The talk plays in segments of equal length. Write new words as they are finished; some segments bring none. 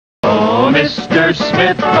Mr.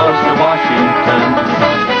 Smith goes to Washington,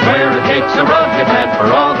 where it takes a rugged man for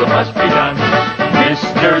all that must be done.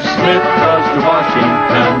 Mr. Smith goes to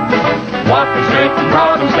Washington, walking straight and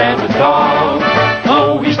proud and standing tall.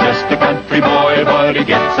 Oh, he's just a country boy, but he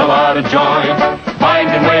gets a lot of joy,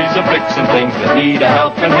 finding ways of fixing things that need a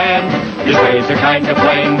helping hand. His ways are kind of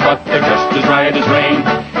plain, but they're just as right as rain.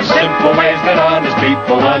 Simple ways that honest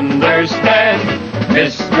people understand.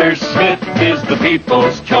 Mr. Smith is the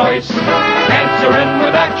people's choice, answering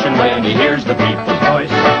with action when he hears the people's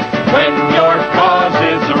voice. When your cause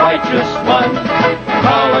is a righteous one,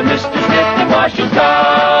 call on Mr. Smith in Washington.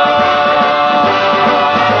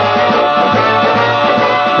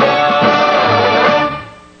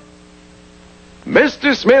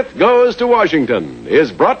 Mr. Smith Goes to Washington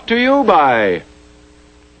is brought to you by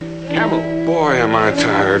Camel. Boy, am I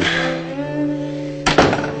tired.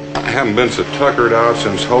 I haven't been so tuckered out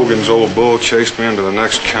since Hogan's old bull chased me into the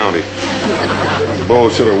next county. The bull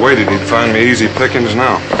should have waited. He'd find me easy pickings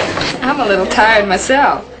now. I'm a little tired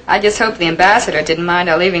myself. I just hope the ambassador didn't mind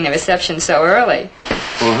our leaving the reception so early.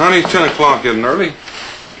 Well, honey, 10 o'clock getting early.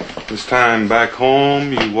 This time back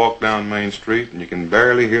home, you walk down Main Street and you can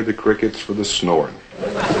barely hear the crickets for the snoring.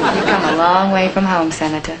 You've come a long way from home,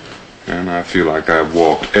 Senator. And I feel like I've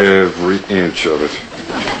walked every inch of it.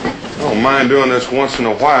 I don't mind doing this once in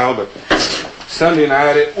a while, but Sunday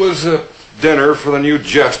night it was a dinner for the new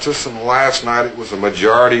justice, and last night it was the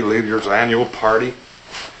majority leader's annual party.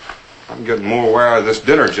 I'm getting more wear out of this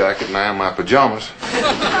dinner jacket than I am my pajamas.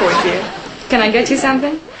 Poor dear. Can I get you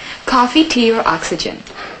something? Coffee, tea, or oxygen?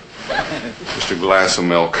 Just a glass of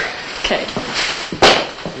milk. Okay.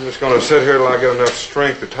 I'm just going to sit here till I get enough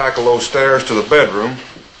strength to tackle those stairs to the bedroom.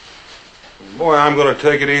 Boy, I'm going to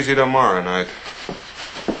take it easy tomorrow night.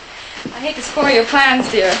 I hate to spoil your plans,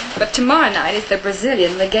 dear, but tomorrow night is the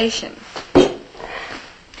Brazilian legation.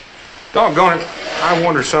 Doggone it. I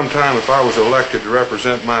wonder sometime if I was elected to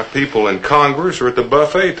represent my people in Congress or at the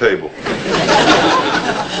buffet table.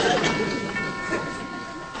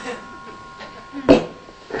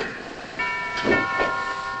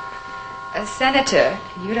 Senator,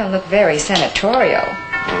 you don't look very senatorial.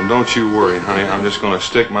 Well, don't you worry, honey. I'm just going to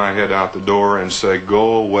stick my head out the door and say,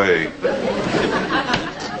 go away.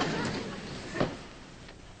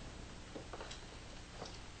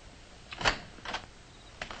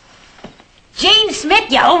 Gene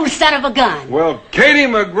Smith, you old son of a gun. Well, Katie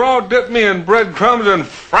McGraw dipped me in breadcrumbs and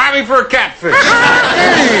fried me for a catfish.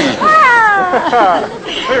 Hey!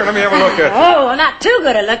 Here, let me have a look at it. Oh, well, not too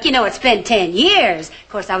good a look. You know, it's been 10 years. Of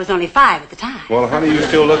course, I was only 5 at the time. Well, honey, you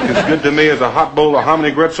still look as good to me as a hot bowl of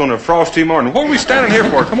hominy grits on a frosty morning. What are we standing here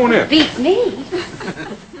for? Come on in. Beats me.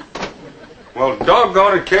 Well,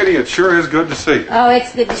 doggone it, Katie, it sure is good to see you. Oh,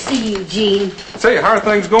 it's good to see you, Gene. Say, how are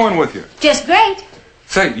things going with you? Just great.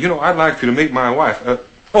 Say, you know, I'd like for you to meet my wife.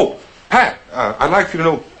 Pat, I'd like for you to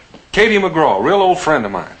know Katie McGraw, a real old friend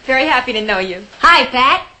of mine. Very happy to know you. Hi,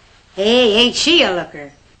 Pat. Hey, ain't she a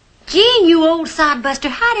looker? Gene, you old sodbuster,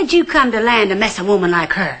 how did you come to land to mess a woman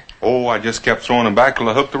like her? Oh, I just kept throwing them back till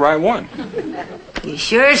I hooked the right one. You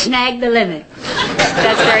sure snagged the limit.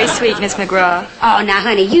 That's very sweet, Miss McGraw. Oh, now,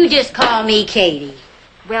 honey, you just call me Katie.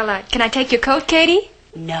 Well, can I take your coat, Katie?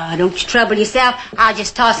 No, don't you trouble yourself. I'll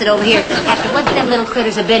just toss it over here. After what them little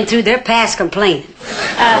critters have been through, they're past complaining.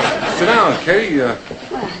 Sit down, Katie. Well,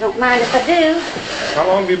 I don't mind if I do. How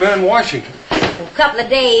long have you been in Washington? A couple of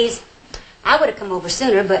days. I would have come over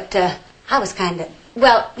sooner, but I was kind of...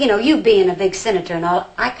 Well, you know, you being a big senator and all,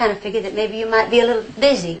 I kind of figured that maybe you might be a little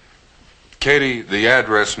busy. Katie, the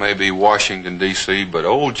address may be Washington, D.C., but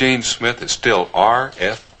old Gene Smith is still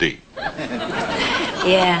R.F.D.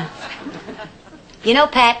 Yeah. You know,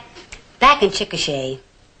 Pat, back in Chickasha,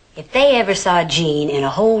 if they ever saw Gene in a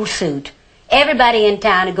whole suit, everybody in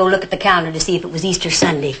town would go look at the calendar to see if it was Easter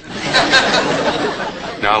Sunday.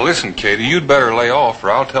 Now, listen, Katie, you'd better lay off,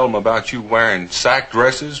 or I'll tell them about you wearing sack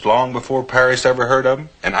dresses long before Paris ever heard of them.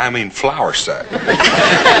 And I mean flour sack.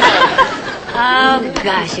 Oh,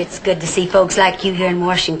 gosh, it's good to see folks like you here in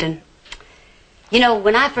Washington. You know,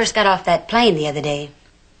 when I first got off that plane the other day,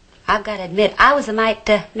 I've got to admit, I was a mite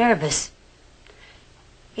nervous.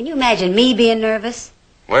 Can you imagine me being nervous?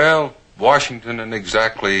 Well, Washington isn't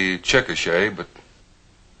exactly Chickasha, but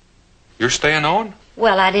you're staying on?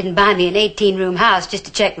 Well, I didn't buy me an 18-room house just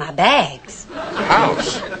to check my bags.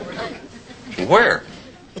 House? Where?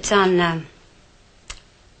 It's on,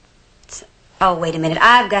 oh, wait a minute.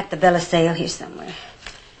 I've got the bill of sale here somewhere.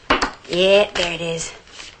 Yeah, there it is.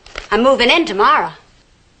 I'm moving in tomorrow.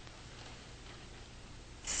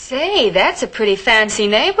 Say, that's a pretty fancy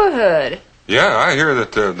neighborhood. Yeah, I hear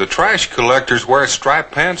that the trash collectors wear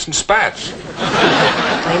striped pants and spats.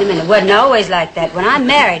 Wait a minute, it wasn't always like that. When I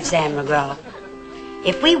married Sam McGraw,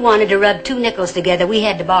 if we wanted to rub 2 nickels together, we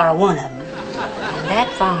had to borrow one of them. And that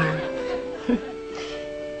farm,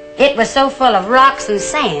 it was so full of rocks and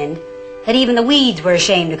sand that even the weeds were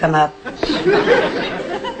ashamed to come up.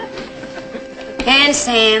 And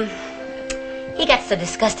Sam, he got so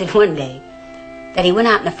disgusted one day that he went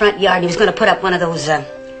out in the front yard and he was going to put up one of those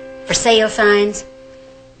for sale signs.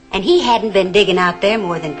 And he hadn't been digging out there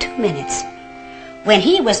more than 2 minutes when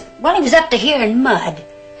he was up to here in mud.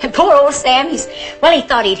 And poor old Sam, he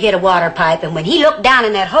thought he'd hit a water pipe, and when he looked down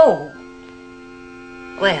in that hole,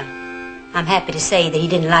 well, I'm happy to say that he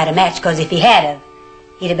didn't light a match, because if he had,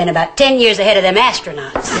 he'd have been about 10 years ahead of them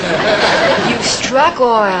astronauts. You struck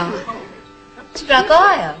oil. Struck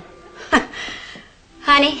oil?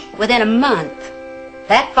 Honey, within a month,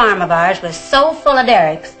 that farm of ours was so full of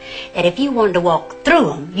derricks that if you wanted to walk through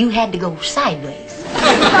them, you had to go sideways.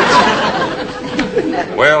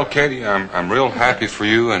 Well, Katie, I'm real happy for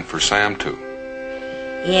you and for Sam, too.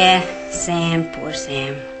 Yeah, Sam, poor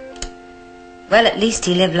Sam. Well, at least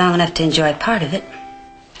he lived long enough to enjoy part of it.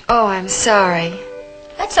 Oh, I'm sorry.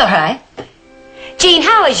 That's all right. Gene,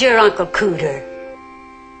 how is your Uncle Cooter?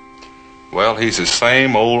 Well, he's the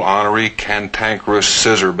same old ornery, cantankerous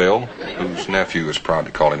Scissorbill, whose nephew is proud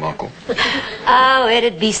to call him Uncle. Oh,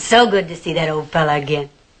 it'd be so good to see that old fella again.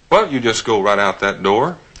 Well, you just go right out that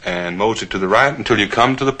door and mosey to the right until you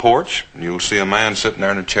come to the porch, and you'll see a man sitting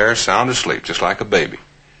there in a chair sound asleep, just like a baby.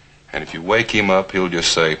 And if you wake him up, he'll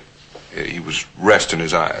just say he was resting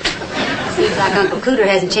his eyes. Seems like Uncle Cooter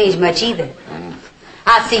hasn't changed much either.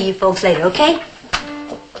 I'll see you folks later, okay?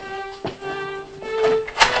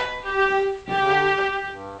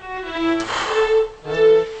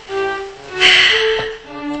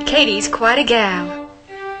 Katie's quite a gal.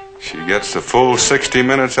 She gets the full 60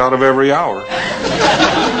 minutes out of every hour.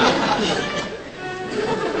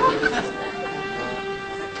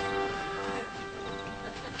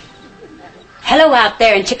 Hello out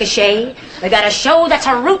there in Chickasha. We got a show that's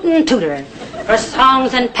a rootin' tooter. For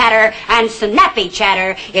songs and patter and snappy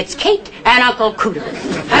chatter, it's Kate and Uncle Cooter.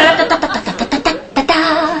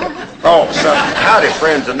 Oh, so howdy,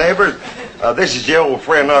 friends and neighbors. This is your old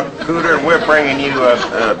friend Uncle Cooter, and we're bringing you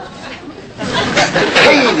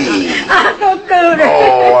Katie. Uncle Cooter.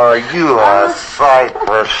 Oh, are you a sight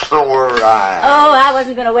for sore eyes? Oh, I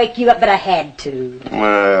wasn't going to wake you up, but I had to.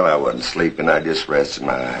 Well, I wasn't sleeping. I just rested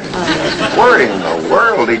my eyes. Where in the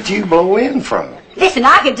world did you blow in from? Listen,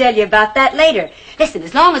 I can tell you about that later. Listen,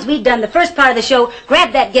 as long as we've done the first part of the show,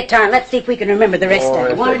 grab that guitar and let's see if we can remember the rest of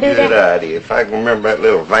it. Want to do that? that? Good idea. If I can remember that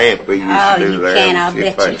little vamp we used to do there. Can, I'll see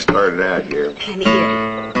bet if I you. can start it out here. Let me hear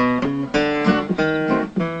it.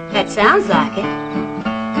 That sounds like it.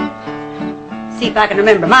 See if I can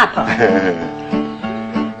remember my part.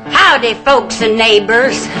 Howdy, folks and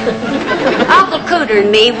neighbors. Uncle Cooter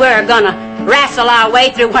and me, we're gonna wrestle our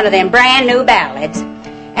way through one of them brand new ballads.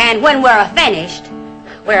 And when we're finished,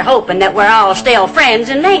 we're hoping that we're all still friends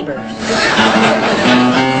and neighbors.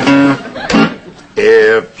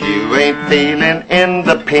 If you ain't feeling in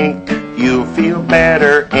the pink, you'll feel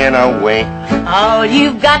better in a wink. All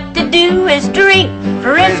you've got to do is drink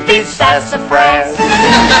Frisbee Sassafras.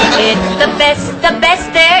 It's the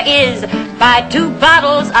best there is. Buy 2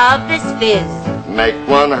 bottles of this fizz. Make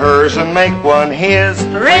one hers and make one his.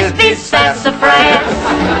 Frisbee Sassafras.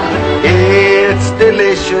 It's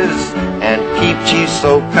delicious and keeps you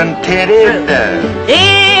so contented.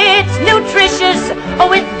 It's nutritious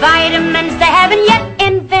with vitamins they haven't yet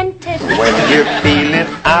invented. When you're feeling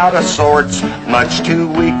out of sorts, much too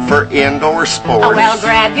weak for indoor sports. Oh, well,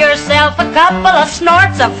 grab yourself a couple of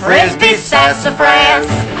snorts of Frisbee Sassafras.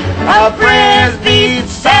 A Frisbee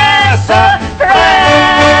Sassafras.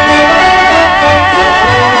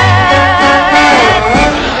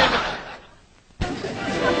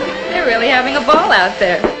 They're really having a ball out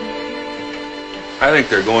there. I think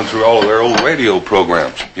they're going through all of their old radio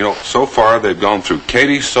programs. You know, so far they've gone through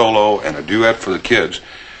Katie's solo and a duet for the kids.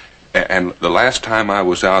 And the last time I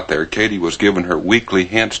was out there, Katie was giving her weekly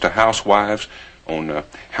hints to housewives on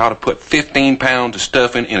how to put 15 pounds of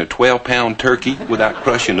stuffing in a 12-pound turkey without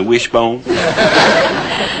crushing the wishbone.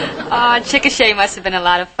 Oh, Chickasha must have been a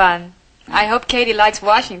lot of fun. I hope Katie likes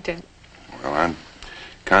Washington. Well, I'm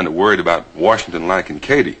kind of worried about Washington liking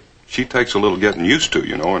Katie. She takes a little getting used to,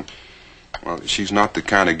 you know, and well, she's not the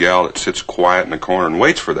kind of gal that sits quiet in the corner and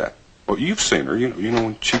waits for that. Well, you've seen her. You know,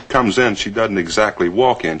 when she comes in, she doesn't exactly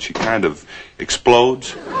walk in. She kind of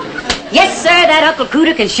explodes. Yes, sir, that Uncle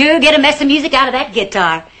Cooter can sure get a mess of music out of that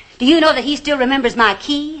guitar. Do you know that he still remembers my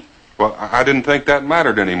key? Well, I didn't think that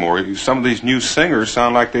mattered anymore. Some of these new singers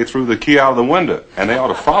sound like they threw the key out of the window, and they ought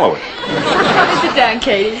to follow it. Sit down,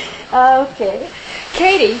 Katie. Okay.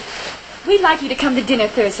 Katie, we'd like you to come to dinner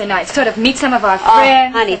Thursday night, sort of meet some of our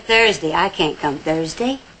friends. Oh, honey, Thursday. I can't come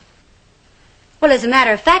Thursday. Well, as a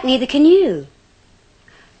matter of fact, neither can you.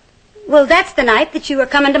 Well, that's the night that you are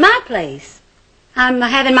coming to my place. I'm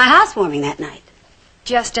having my housewarming that night.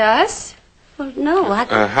 Just us? Well, no,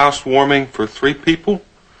 A housewarming for 3 people?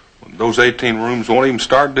 Those 18 rooms won't even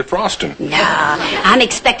start defrosting. No, I'm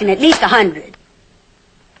expecting at least 100.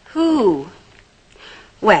 Who?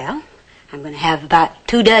 Well, I'm going to have about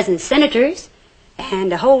 24 senators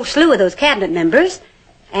and a whole slew of those cabinet members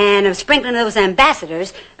and a sprinkling of those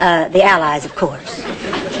ambassadors, the allies, of course.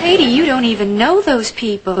 Katie, you don't even know those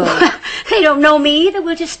people. They don't know me either.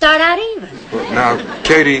 We'll just start out even. Well, now,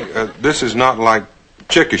 Katie, this is not like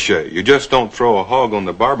Chickasha. You just don't throw a hog on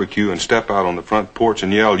the barbecue and step out on the front porch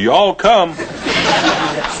and yell, "Y'all come!"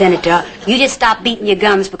 Senator, you just stop beating your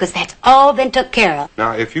gums because that's all been took care of.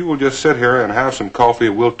 Now, if you will just sit here and have some coffee,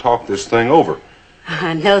 we'll talk this thing over.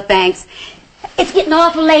 No, thanks. It's getting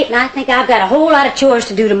awful late, and I think I've got a whole lot of chores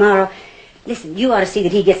to do tomorrow. Listen, you ought to see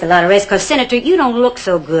that he gets a lot of rest, because, Senator, you don't look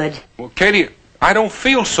so good. Well, Katie, I don't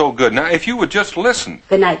feel so good. Now, if you would just listen.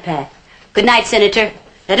 Good night, Pat. Good night, Senator.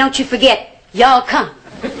 Now, don't you forget, y'all come.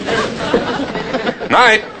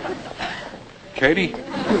 Night. Katie.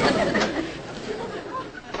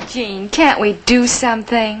 Gene, can't we do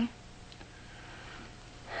something?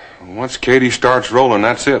 Once Katie starts rolling,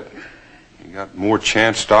 that's it. You got more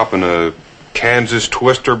chance stopping a Kansas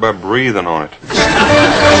twister by breathing on it.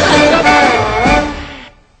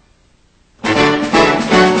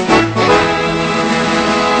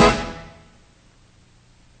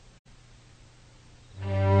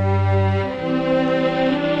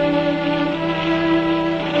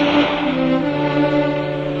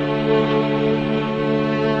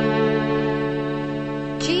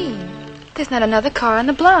 Gene, there's not another car on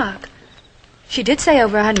the block. She did say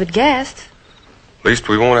over 100 guests. At least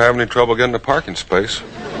we won't have any trouble getting a parking space.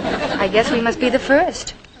 I guess we must be the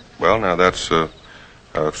first. Well, now, that's a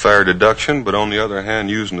fair deduction, but on the other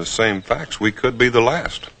hand, using the same facts, we could be the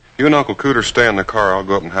last. You and Uncle Cooter stay in the car. I'll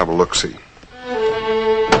go up and have a look-see.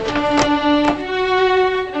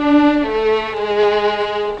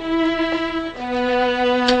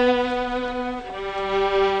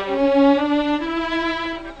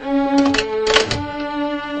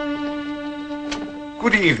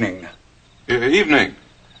 Good evening. Evening.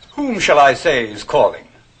 Whom shall I say is calling?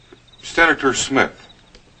 Senator Smith.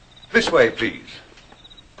 This way, please.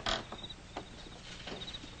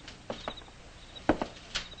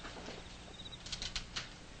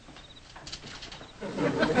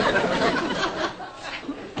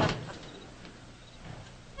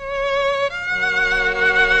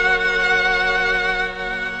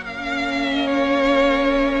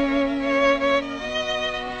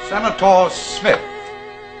 Senator Smith.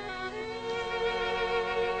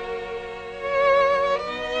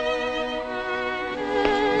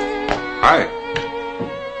 Hi.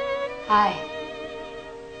 Hi.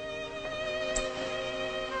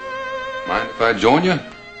 Mind if I join you?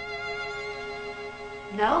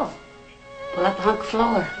 No. Pull up a hunk of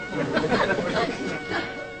floor.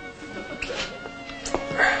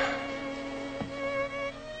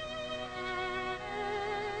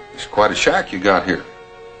 It's quite a shack you got here.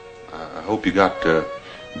 I hope you got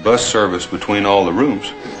bus service between all the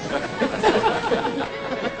rooms.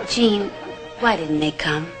 Gene, why didn't they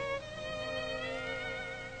come?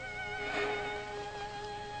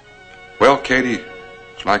 Well, Katie,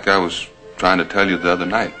 it's like I was trying to tell you the other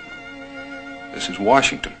night. This is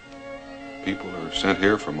Washington. People are sent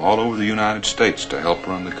here from all over the United States to help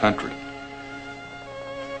run the country.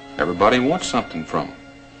 Everybody wants something from them.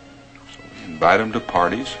 So we invite them to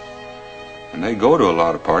parties. And they go to a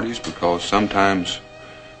lot of parties because sometimes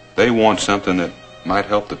they want something that might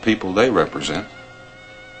help the people they represent.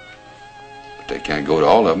 But they can't go to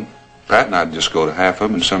all of them. Pat and I just go to half of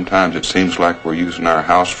them, and sometimes it seems like we're using our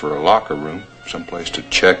house for a locker room, someplace to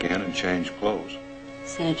check in and change clothes.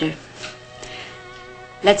 Senator,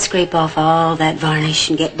 let's scrape off all that varnish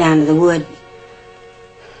and get down to the wood.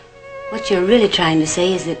 What you're really trying to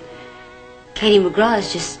say is that Katie McGraw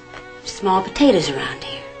is just small potatoes around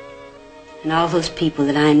here. And all those people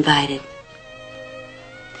that I invited,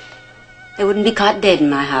 they wouldn't be caught dead in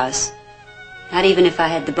my house. Not even if I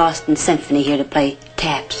had the Boston Symphony here to play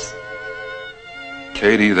taps.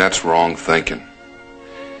 Katie, that's wrong thinking.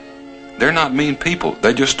 They're not mean people.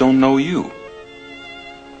 They just don't know you.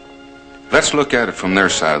 Let's look at it from their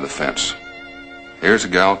side of the fence. Here's a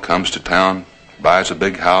gal comes to town, buys a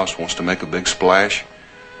big house, wants to make a big splash.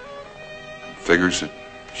 figures that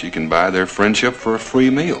she can buy their friendship for a free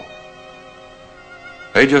meal.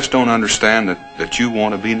 They just don't understand that you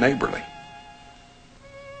want to be neighborly.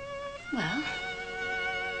 Well,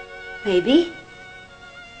 maybe.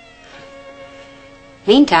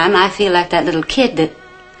 Meantime, I feel like that little kid that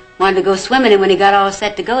wanted to go swimming, and when he got all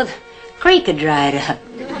set to go, the creek had dried up.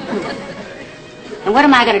 And what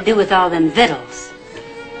am I going to do with all them victuals?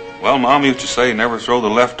 Well, Mom used to say never throw the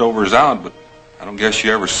leftovers out, but I don't guess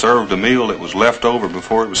you ever served a meal that was left over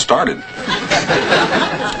before it was started.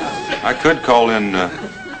 I could call in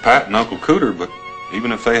Pat and Uncle Cooter, but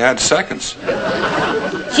even if they had seconds.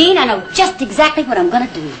 Gene, I know just exactly what I'm going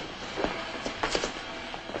to do.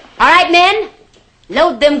 All right, men,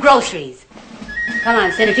 load them groceries. Come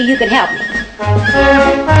on, Senator, you can help me.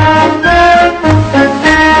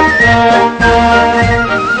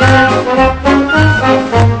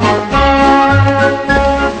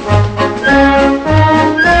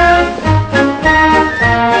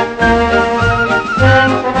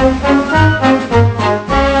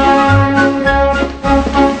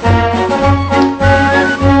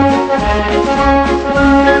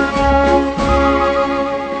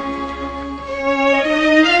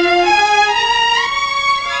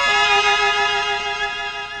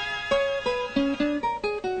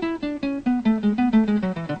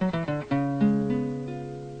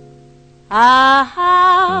 A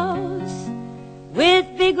house with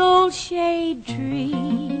big old shade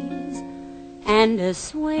trees and a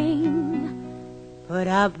swing put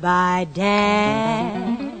up by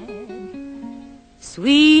Dad.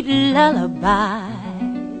 Sweet lullabies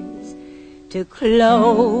to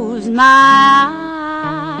close my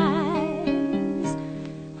eyes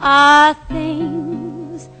are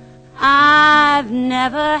things I've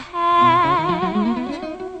never had.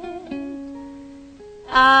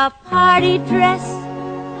 A party dress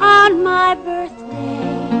on my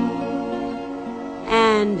birthday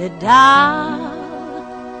and a doll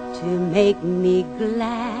to make me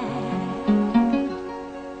glad.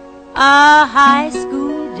 A high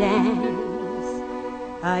school dance,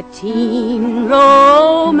 a teen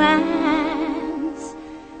romance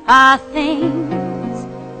are things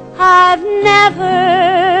I've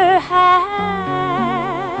never had.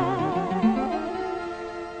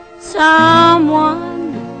 Someone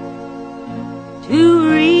to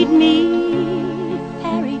read me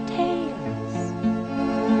fairy tales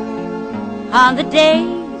on the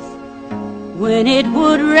days when it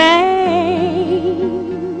would rain,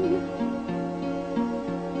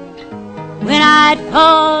 when I'd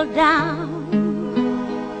fall down,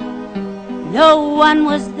 no one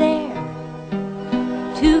was there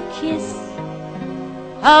to kiss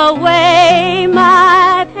away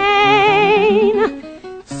my pain.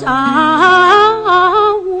 Someone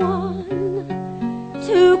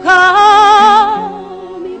to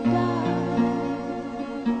call me darling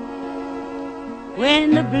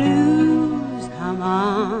when the blues come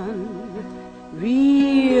on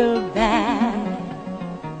real bad.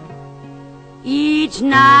 Each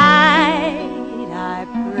night I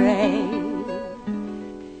pray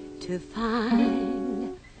to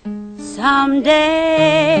find someday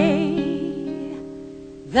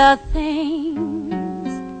the things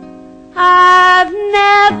I've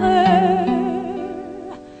never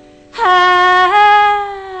had.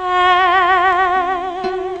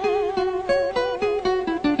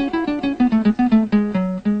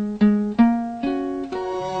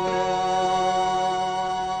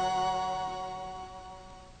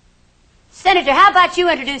 Senator, how about you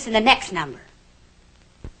introducing the next number?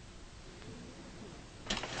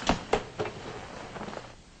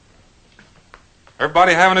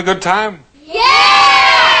 Everybody having a good time?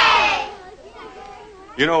 Yay!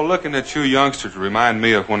 You know, looking at you youngsters remind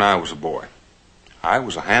me of when I was a boy. I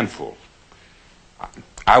was a handful.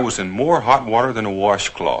 I was in more hot water than a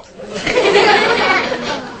washcloth.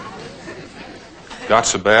 Got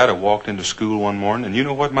so bad I walked into school one morning, and you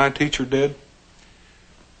know what my teacher did?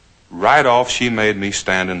 Right off, she made me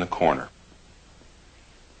stand in the corner.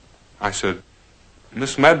 I said,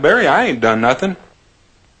 "Miss Medberry, I ain't done nothing."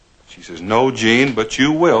 She says, "No, Gene, but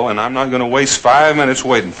you will, and I'm not going to waste 5 minutes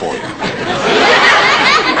waiting for you."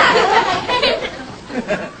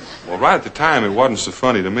 Well, right at the time, it wasn't so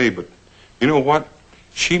funny to me, but you know what?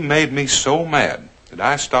 She made me so mad that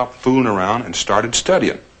I stopped fooling around and started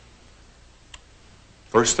studying.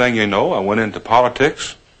 First thing you know, I went into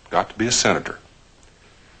politics, got to be a senator.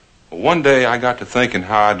 Well, one day I got to thinking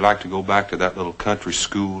how I'd like to go back to that little country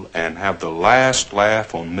school and have the last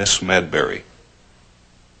laugh on Miss Medberry.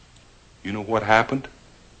 You know what happened?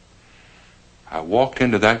 I walked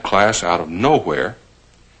into that class out of nowhere,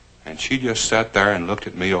 and she just sat there and looked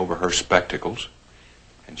at me over her spectacles,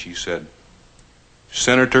 and she said,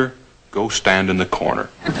 Senator, go stand in the corner.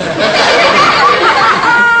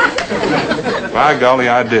 By golly,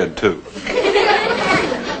 I did, too.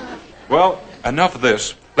 Well, enough of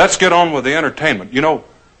this. Let's get on with the entertainment. You know,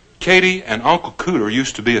 Katie and Uncle Cooter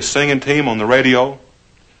used to be a singing team on the radio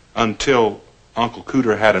until Uncle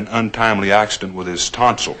Cooter had an untimely accident with his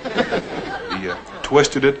tonsil. He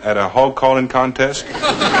twisted it at a hog calling contest.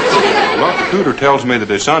 Well, Uncle Cooter tells me that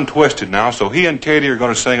it's untwisted now, so he and Katie are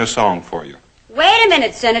going to sing a song for you. Wait a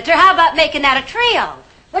minute, Senator. How about making that a trio?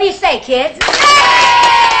 What do you say, kids?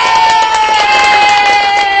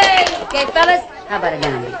 Okay, fellas, how about a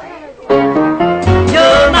dime?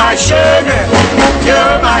 You're my sugar,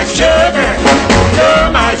 you're my sugar,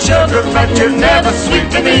 you're my sugar, but you're never sweet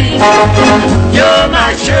to me. You're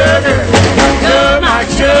my sugar, you're my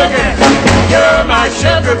sugar, you're my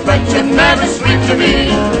sugar, but you're never sweet to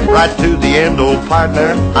me. Right to the end, old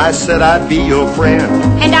partner, I said I'd be your friend.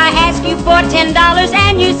 And I asked you for $10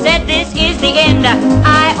 and you said this is the end.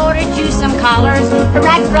 I ordered you some collars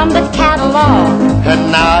right from the catalog.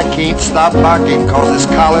 And now I can't stop barking cause this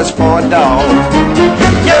collar's for a dog.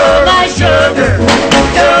 You're my sugar,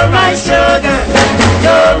 you're my sugar,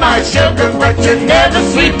 you're my sugar, but you're never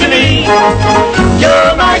sweet to me.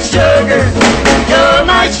 You're my sugar, you're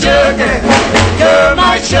my sugar, you're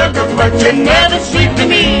my sugar, but you're never sweet to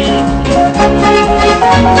me.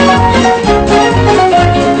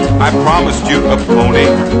 I promised you a pony.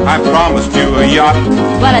 I promised you a yacht.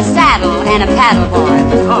 Well, a saddle and a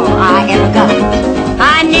paddleboard, oh, I ever got.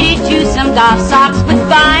 I knitted you some golf socks with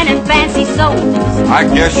fine and fancy soles. I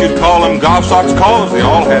guess you'd call them golf socks cause they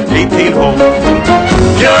all had 18 holes.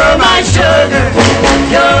 You're my sugar,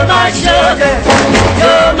 you're my sugar,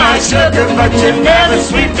 you're my sugar, but you're never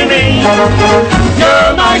sweet to me.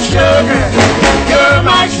 You're my sugar, you're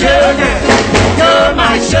my sugar, you're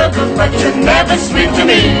my sugar, but you're never sweet to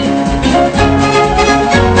me.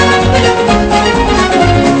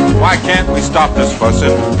 Why can't we stop this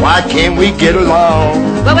fussing? Why can't we get along?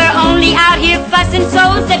 Well, we're only out here fussing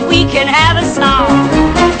so that we can have a song.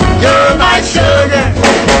 You're my sugar,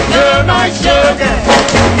 you're my sugar,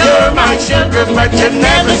 you're my sugar, but you're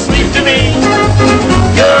never sweet to me.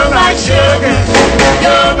 You're my sugar,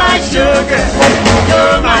 you're my sugar,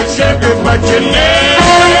 you're my sugar, but you're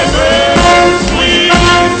never sweet to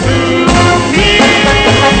me.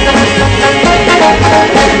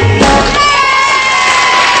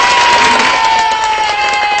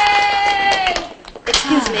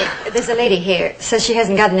 Excuse me, there's a lady here. Says she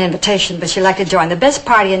hasn't got an invitation, but she'd like to join the best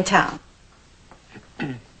party in town.